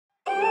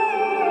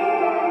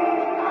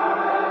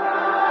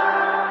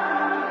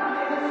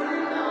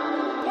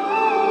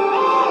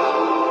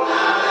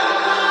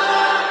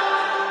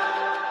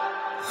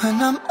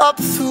I'm up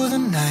through the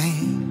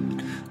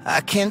night, I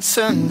can't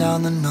turn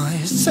down the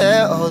noise. Say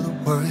all the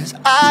words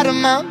out of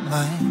my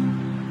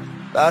mind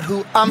about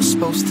who I'm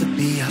supposed to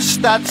be. I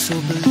start to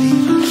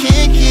believe I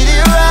can't get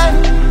it right.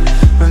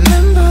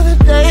 Remember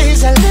the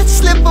days I let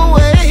slip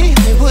away,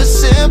 they were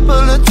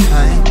simpler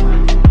times.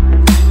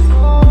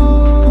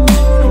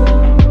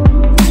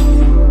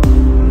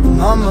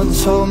 Mama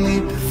told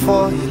me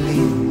before you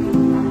leave,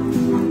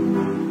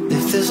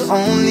 if there's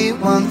only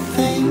one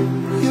thing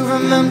you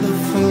remember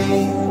from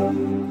me,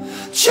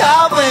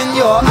 child, when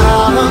you're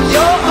out on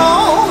your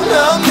own, a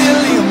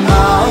million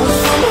miles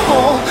from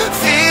home,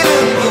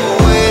 feeling the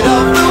weight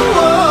of the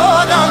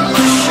world on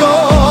your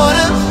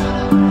shoulders.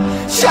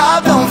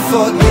 Child, don't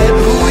forget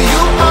who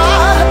you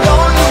are,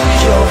 don't lose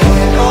your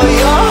head or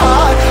your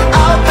heart.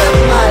 I'll bet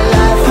my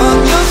life on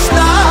your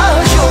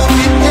stars, you'll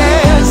be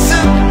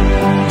dancing,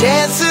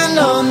 dancing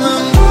on the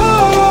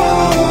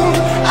moon.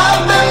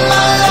 I'll bet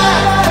my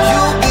life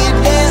you'll be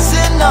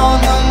dancing on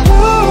the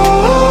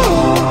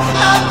moon.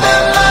 I'll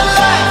bet my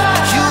life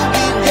you'll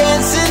be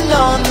dancing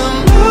on the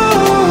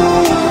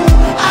moon.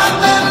 I'll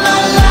bet my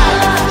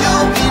life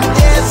you'll be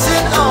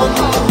dancing on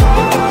the moon.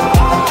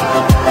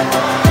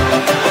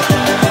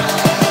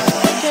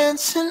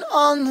 Dancing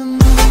on the moon.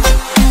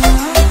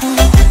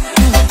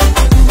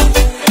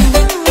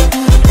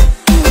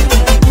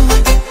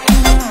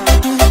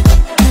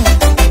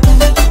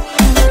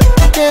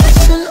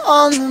 Dancing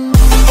on the moon.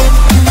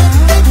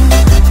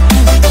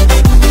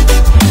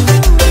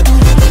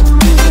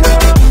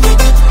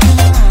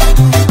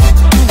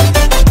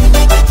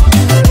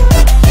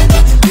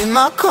 Maybe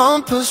my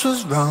compass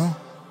was wrong,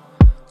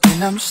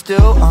 and I'm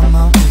still on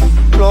my way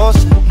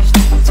closer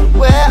to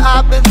where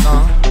I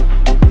belong.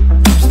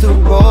 I'm still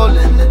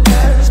rolling the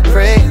dice,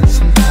 praying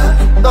sometimes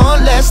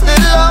don't last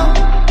it long.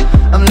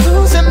 I'm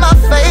losing my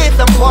faith,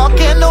 I'm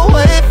walking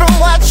away from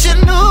what you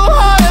knew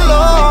all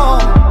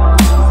along.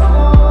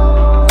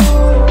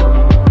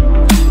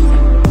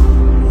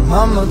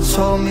 Mama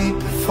told me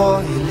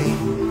before you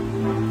leave,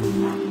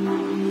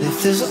 if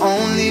there's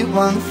only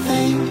one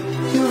thing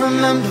you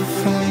remember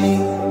from me,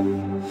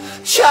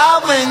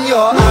 child, when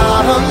you're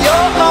out on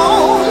your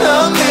own, a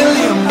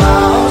million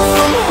miles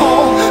from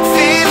home,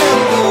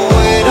 feeling the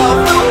weight of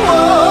the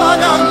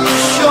world on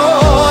your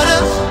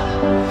shoulders.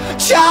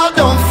 Child,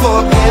 don't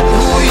forget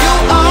who you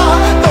are,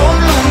 don't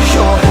lose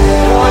your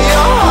head or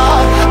your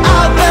heart.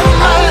 I'll bet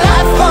my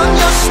life on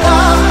your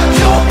star,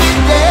 you'll be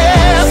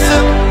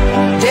dancing,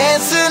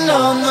 dancing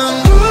on the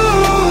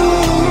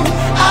moon.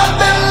 I'll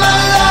bet my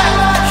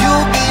life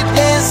you'll be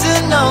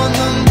dancing on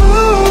the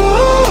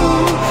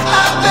moon.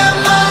 I'll bet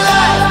my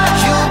life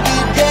you'll be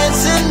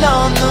dancing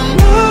on the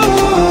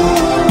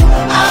moon.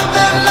 I'll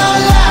bet my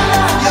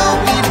life you'll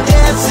be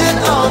dancing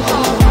on the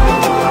moon.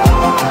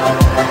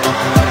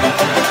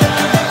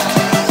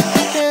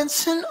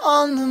 Dancing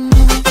on the moon.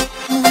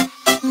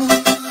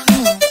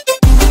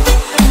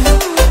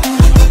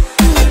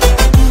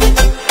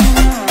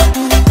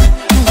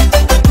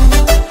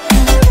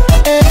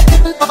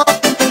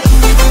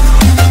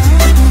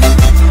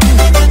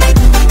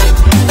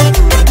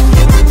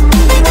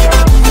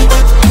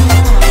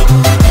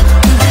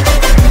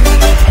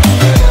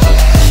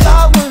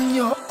 Child, when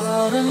you're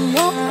out on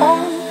your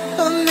own,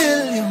 a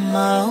million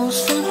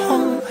miles from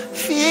home,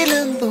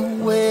 feeling the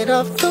weight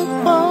of the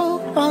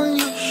world on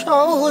your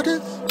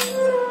shoulders.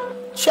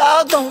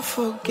 Child, don't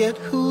forget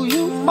who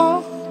you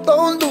are,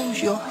 don't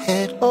lose your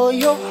head or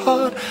your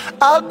heart.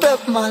 I'll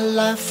bet my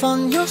life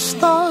on your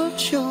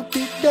stars, you'll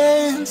be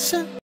dancing,